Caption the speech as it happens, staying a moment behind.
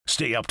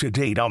Stay up to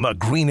date on the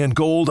Green and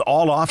Gold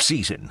all off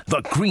season.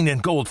 The Green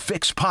and Gold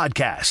Fix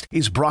podcast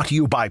is brought to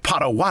you by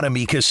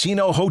Potawatomi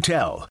Casino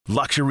Hotel.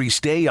 Luxury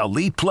stay,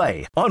 elite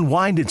play,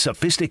 unwind in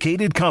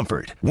sophisticated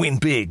comfort. Win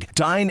big,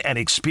 dine, and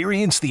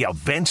experience the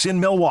events in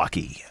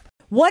Milwaukee.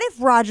 What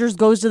if Rodgers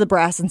goes to the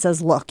brass and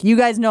says, look, you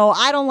guys know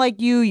I don't like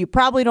you. You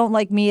probably don't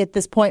like me at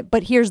this point,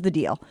 but here's the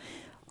deal.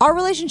 Our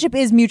relationship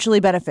is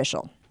mutually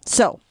beneficial.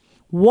 So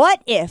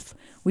what if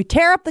we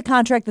tear up the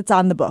contract that's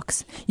on the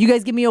books? You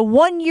guys give me a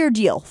 1-year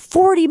deal,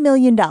 $40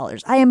 million.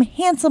 I am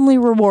handsomely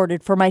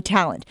rewarded for my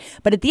talent.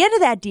 But at the end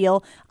of that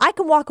deal, I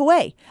can walk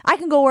away. I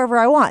can go wherever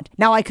I want.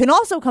 Now, I can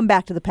also come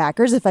back to the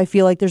Packers if I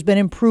feel like there's been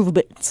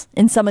improvements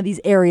in some of these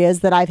areas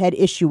that I've had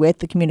issue with,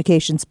 the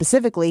communication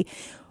specifically.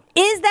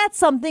 Is that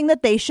something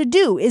that they should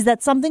do? Is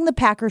that something the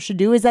Packers should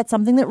do? Is that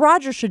something that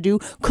Rodgers should do?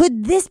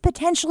 Could this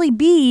potentially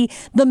be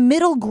the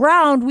middle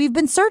ground we've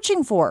been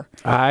searching for?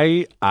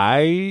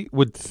 I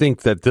would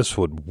think that this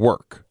would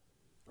work,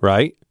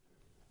 right?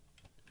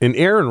 And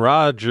Aaron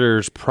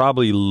Rodgers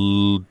probably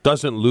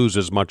doesn't lose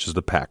as much as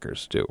the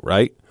Packers do,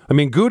 right? I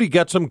mean, Goody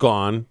gets him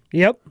gone.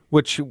 Yep.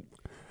 Which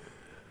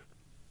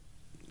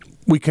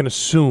we can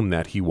assume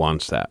that he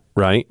wants that,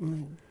 right?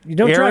 You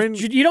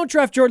don't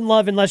draft Jordan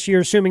Love unless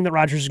you're assuming that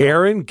Rodgers is going.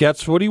 Aaron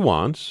gets what he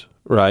wants,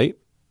 right?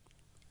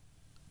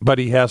 But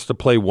he has to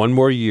play one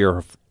more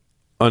year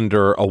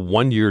under a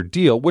 1-year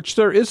deal, which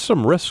there is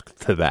some risk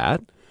to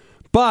that.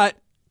 But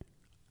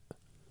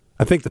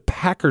I think the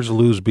Packers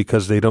lose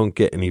because they don't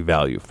get any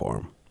value for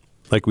him.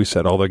 Like we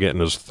said, all they're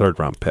getting is a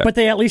third-round pick. But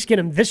they at least get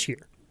him this year.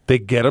 They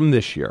get him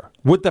this year.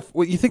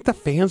 You think the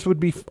fans would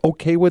be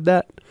okay with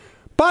that?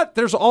 But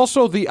there's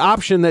also the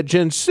option that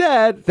Jen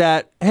said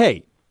that,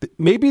 hey,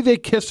 maybe they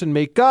kiss and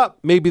make up.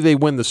 Maybe they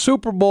win the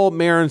Super Bowl.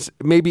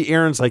 Maybe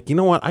Aaron's like, you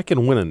know what? I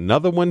can win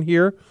another one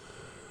here,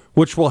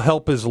 which will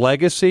help his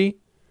legacy.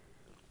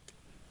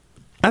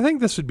 I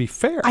think this would be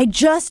fair. I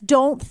just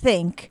don't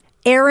think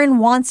Aaron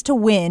wants to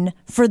win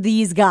for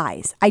these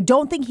guys. I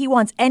don't think he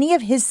wants any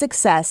of his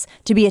success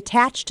to be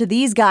attached to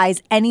these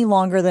guys any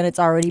longer than it's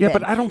already been.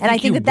 But I don't think and I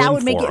think that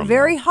would make it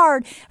very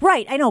hard.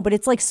 Right, I know, but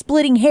it's like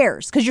splitting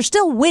hairs because you're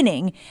still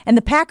winning and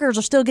the Packers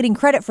are still getting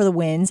credit for the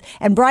wins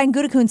and Brian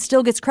Gutekunst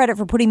still gets credit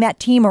for putting that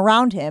team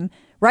around him.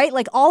 Right?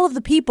 Like all of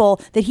the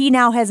people that he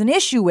now has an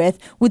issue with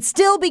would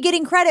still be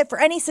getting credit for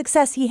any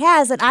success he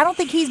has. And I don't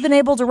think he's been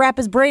able to wrap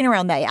his brain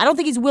around that. I don't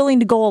think he's willing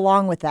to go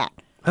along with that.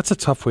 That's a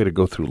tough way to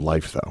go through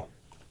life, though.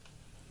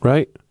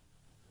 Right?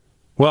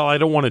 Well, I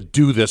don't want to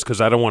do this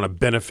because I don't want to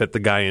benefit the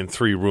guy in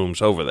 3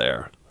 rooms over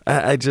there.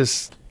 I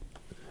just...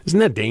 Isn't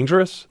that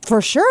dangerous? For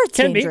sure it's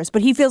dangerous.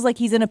 But he feels like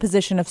he's in a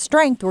position of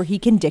strength where he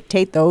can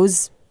dictate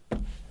those...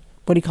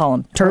 What do you call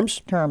them?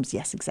 Terms? Terms,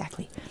 yes,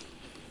 exactly.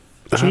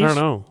 I don't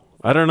know.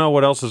 I don't know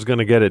what else is going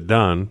to get it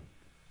done,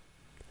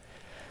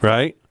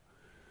 right?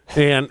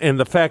 And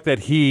the fact that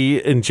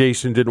he and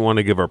Jason didn't want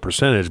to give a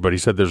percentage, but he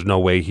said there's no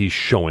way he's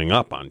showing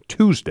up on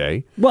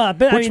Tuesday, well,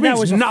 but, which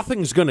means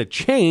nothing's going to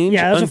change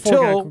until... Yeah, that's until,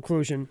 a foregone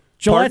conclusion.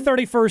 July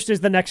 31st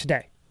is the next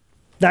day.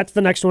 That's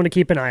the next one to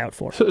keep an eye out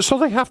for. So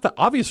they have to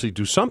obviously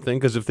do something,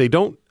 because if they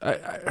don't...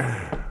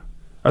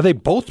 are they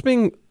both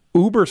being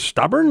uber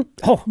stubborn?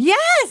 Oh,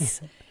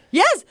 yes!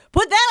 Yes!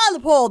 Put that on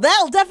the poll.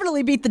 That'll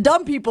definitely beat the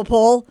dumb people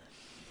poll.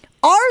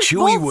 Ours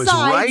Chewy both was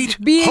sides right.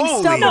 Being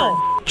Holy stubborn.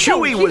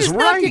 Chewy was he does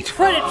not right. get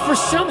credit for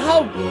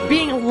somehow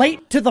being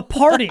late to the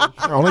party.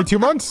 Only 2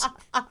 months.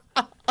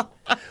 What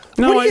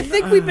do you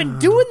think we've been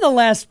doing the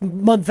last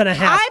month and a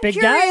half, I'm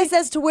curious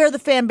as to where the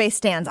fan base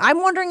stands.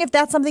 I'm wondering if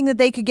that's something that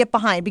they could get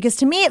behind, because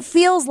to me it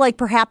feels like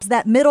perhaps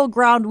that middle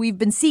ground we've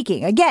been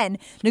seeking. Again,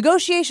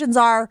 negotiations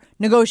are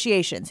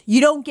negotiations. You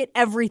don't get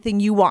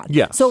everything you want.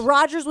 Yes. So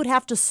Rodgers would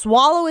have to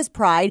swallow his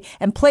pride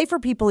and play for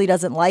people he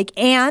doesn't like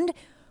and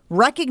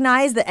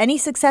recognize that any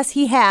success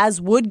he has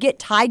would get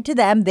tied to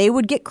them. They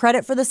would get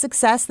credit for the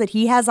success that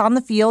he has on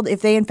the field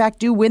if they in fact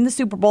do win the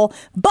Super Bowl.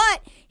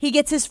 But he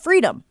gets his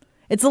freedom.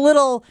 It's a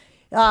little,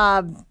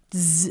 I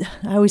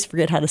always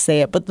forget how to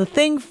say it, but the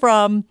thing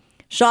from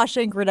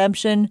Shawshank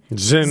Redemption,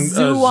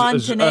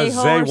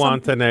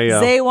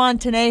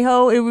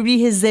 Zewantanejo. It would be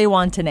his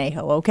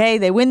Zewantanejo, okay?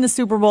 They win the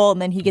Super Bowl, and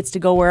then he gets to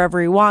go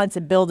wherever he wants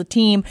and build a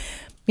team,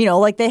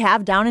 like they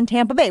have down in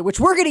Tampa Bay,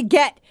 which we're going to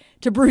get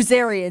to Bruce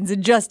Arians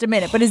in just a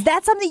minute. But is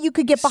that something you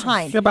could get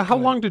behind? Yeah, but how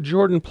long did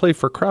Jordan play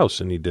for Krause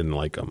and he didn't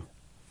like him?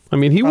 I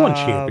mean, he won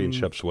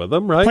championships with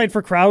him, right? Played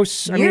for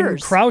Krause.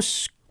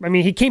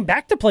 He came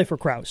back to play for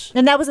Krause.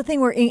 And that was the thing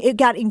where it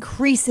got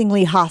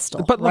increasingly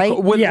hostile, but right?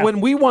 Look,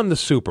 when we won the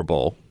Super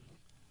Bowl,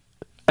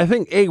 I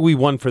think, we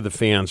won for the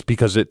fans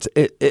because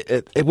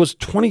it was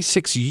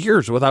 26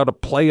 years without a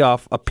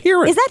playoff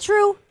appearance. Is that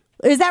true?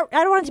 Is that,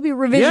 I don't want it to be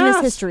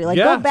revisionist history.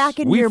 Go back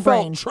into your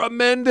brain. We felt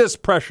tremendous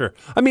pressure.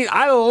 I mean,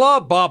 I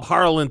love Bob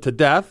Harlan to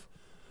death.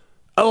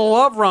 I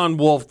love Ron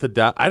Wolf to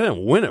death. I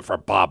didn't win it for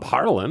Bob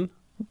Harlan.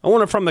 I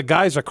won it from the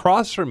guys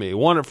across from me. I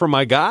won it from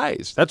my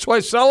guys. That's who I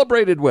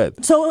celebrated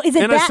with. So is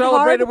it and that I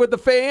celebrated hard? With the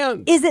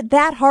fans. Is it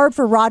that hard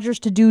for Rodgers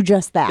to do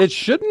just that? It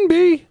shouldn't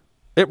be.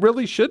 It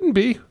really shouldn't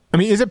be. I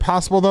mean, is it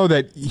possible, though,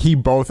 that he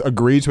both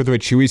agrees with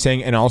what Chewy's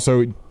saying and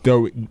also,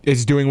 though,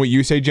 is doing what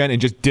you say, Jen,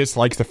 and just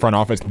dislikes the front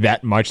office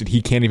that much that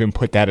he can't even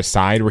put that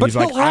aside? Where But he's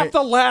he'll have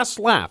the last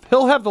laugh.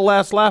 He'll have the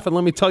last laugh, and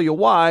let me tell you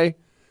why.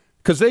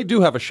 Because they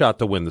do have a shot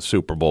to win the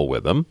Super Bowl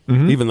with him,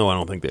 even though I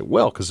don't think they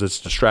will because it's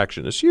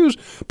distraction issues.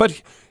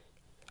 But,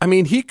 I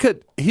mean, he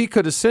could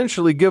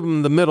essentially give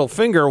them the middle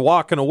finger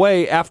walking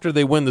away after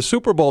they win the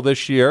Super Bowl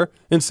this year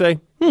and say,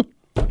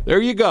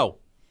 there you go.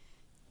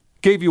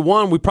 Gave you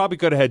one, we probably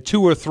could have had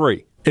 2 or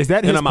 3. Is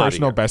that his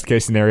personal best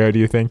case scenario, do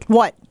you think?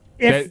 What?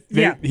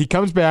 He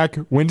comes back,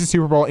 wins the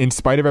Super Bowl in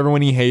spite of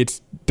everyone he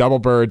hates, double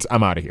birds,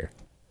 I'm out of here.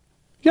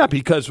 Yeah,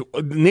 because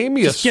name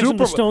me a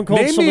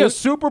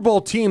Super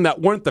Bowl team that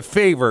weren't the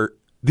favorite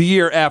the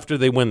year after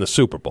they win the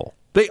Super Bowl.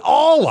 They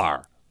all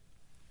are.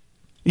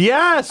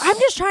 Yes. I'm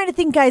just trying to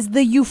think, guys,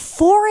 the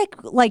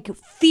euphoric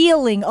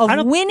feeling of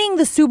winning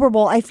the Super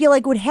Bowl, I feel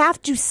like would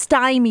have to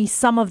stymie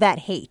some of that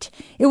hate.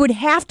 It would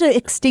have to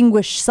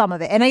extinguish some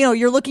of it. And I know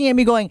you're looking at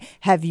me going,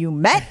 have you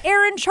met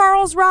Aaron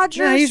Charles Rodgers?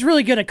 Yeah, he's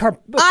really good at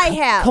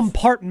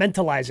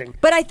compartmentalizing.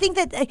 But I think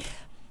that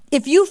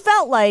if you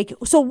felt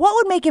so what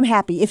would make him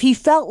happy? If he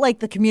felt like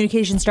the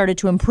communication started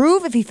to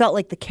improve, if he felt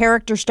like the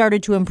character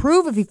started to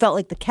improve, if he felt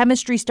like the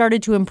chemistry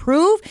started to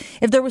improve,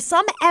 if there was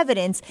some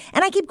evidence,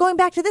 and I keep going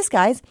back to this,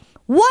 guys,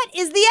 what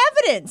is the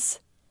evidence?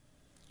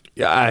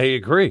 Yeah, I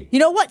agree. You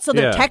know what? So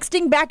they're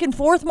texting back and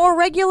forth more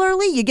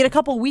regularly. You get a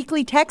couple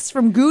weekly texts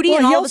from Goody,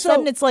 and all of a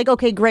sudden it's like,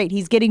 okay, great,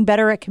 he's getting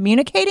better at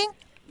communicating.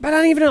 But I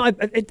don't even know.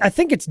 I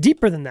think it's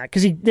deeper than that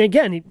because,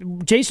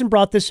 Jason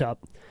brought this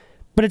up,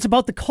 but it's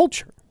about the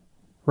culture.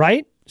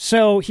 Right?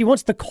 So he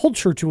wants the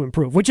culture to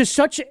improve, which is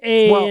such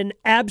an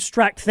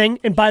abstract thing.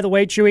 And by the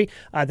way, Chewy,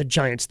 the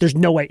Giants, there's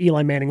no way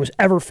Eli Manning was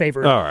ever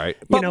favored. All right.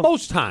 But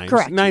most times,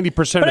 correct.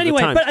 90% of the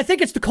time. But I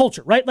think it's the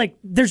culture, right? Like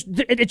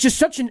it's just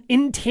such an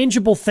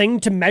intangible thing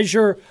to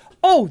measure,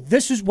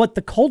 this is what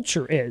the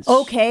culture is.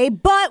 Okay,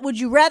 but would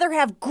you rather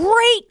have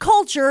great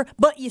culture,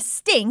 but you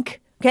stink?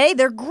 Okay,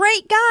 they're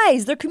great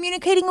guys. They're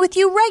communicating with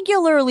you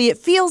regularly. It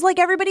feels like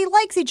everybody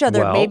likes each other.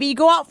 Well, maybe you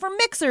go out for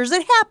mixers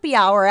at happy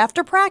hour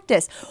after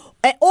practice.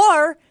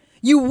 Or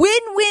you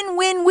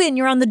win.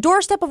 You're on the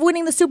doorstep of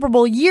winning the Super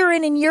Bowl year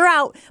in and year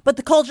out, but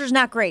the culture's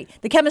not great.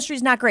 The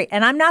chemistry's not great.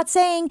 And I'm not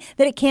saying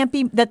that it can't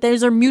be, that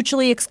those are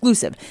mutually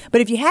exclusive. But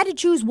if you had to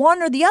choose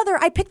one or the other,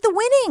 I'd pick the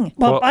winning.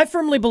 Well, I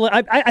firmly believe,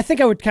 I think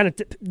I would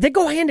they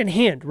go hand in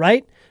hand,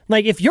 right?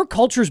 Like, if your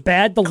culture's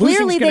bad, the losing's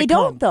going to come. Clearly they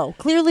don't, though.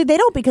 Clearly they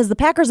don't, because the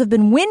Packers have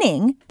been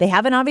winning. They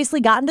haven't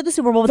obviously gotten to the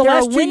Super Bowl, but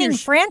they're a winning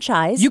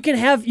franchise. You can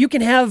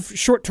have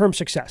short-term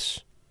success.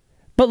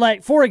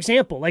 But, for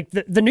example,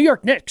 the New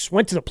York Knicks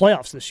went to the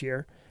playoffs this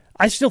year.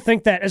 I still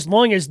think that as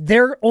long as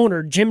their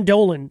owner, Jim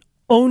Dolan,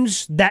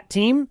 owns that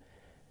team,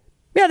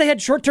 they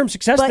had short-term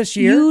success this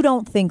year. But you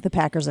don't think the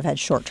Packers have had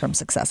short-term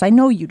success. I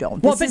know you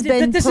don't. This has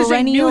been this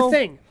perennial. Is a new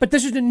thing. But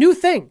this is a new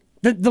thing.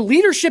 The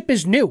leadership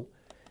is new.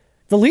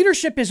 The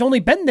leadership has only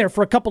been there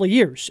for a couple of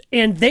years,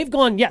 and they've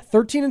gone,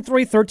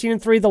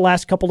 13-3 the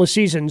last couple of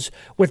seasons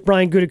with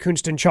Brian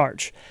Gutekunst in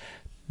charge.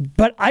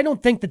 But I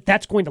don't think that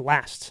that's going to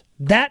last.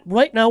 That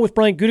right now with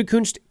Brian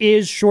Gutekunst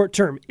is short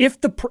term.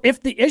 If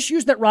the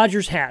issues that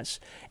Rodgers has,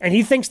 and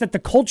he thinks that the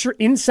culture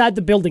inside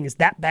the building is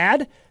that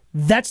bad,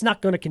 that's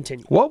not going to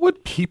continue. What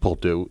would people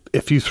do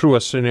if you threw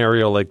a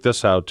scenario like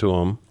this out to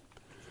them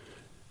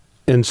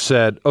and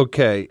said,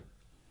 okay,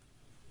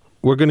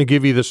 we're going to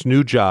give you this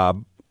new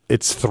job.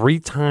 It's 3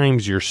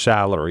 times your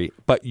salary,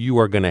 but you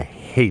are going to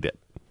hate it.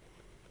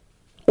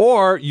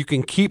 Or you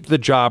can keep the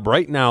job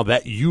right now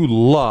that you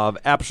love,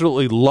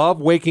 absolutely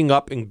love waking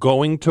up and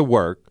going to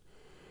work.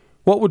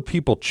 What would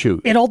people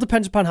choose? It all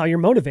depends upon how you're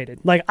motivated.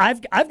 Like,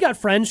 I've got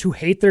friends who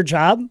hate their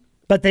job,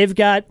 but they've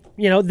got,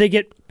 they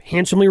get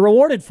handsomely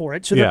rewarded for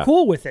it, so they're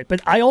cool with it.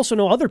 But I also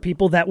know other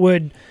people that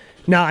would,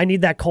 I need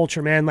that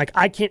culture, man. Like,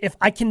 if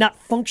I cannot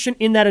function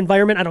in that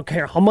environment, I don't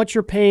care how much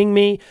you're paying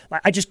me.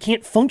 Like, I just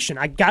can't function.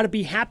 I got to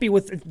be happy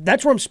with,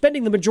 that's where I'm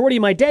spending the majority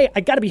of my day.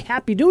 I got to be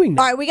happy doing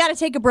that. All right, we got to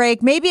take a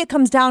break. Maybe it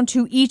comes down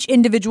to each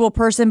individual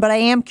person, but I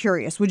am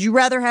curious. Would you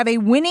rather have a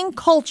winning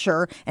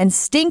culture and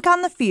stink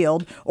on the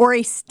field, or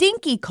a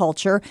stinky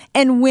culture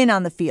and win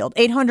on the field?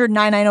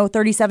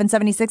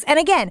 800-990-3776. And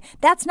again,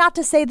 that's not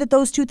to say that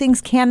those two things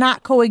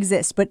cannot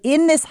coexist, but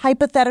in this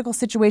hypothetical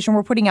situation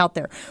we're putting out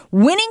there,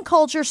 winning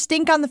culture,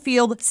 stink on the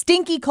field,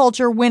 stinky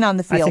culture, win on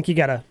the field. I think you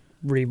got to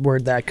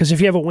reword that, because if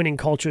you have a winning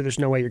culture, there's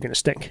no way you're going to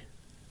stink.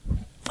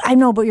 I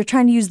know, but you're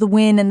trying to use the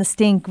win and the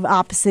stink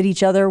opposite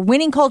each other.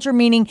 Winning culture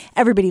meaning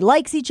everybody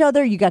likes each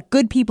other. You got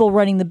good people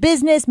running the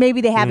business. Maybe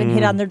they haven't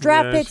hit on their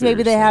draft picks.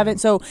 Maybe they haven't.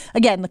 So,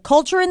 again, the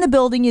culture in the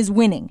building is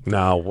winning.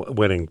 No,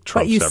 winning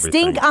trumps everything. But you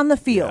stink on the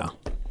field. Yeah.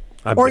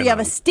 Or you have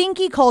a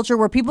stinky culture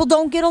where people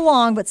don't get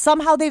along, but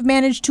somehow they've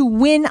managed to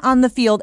win on the field.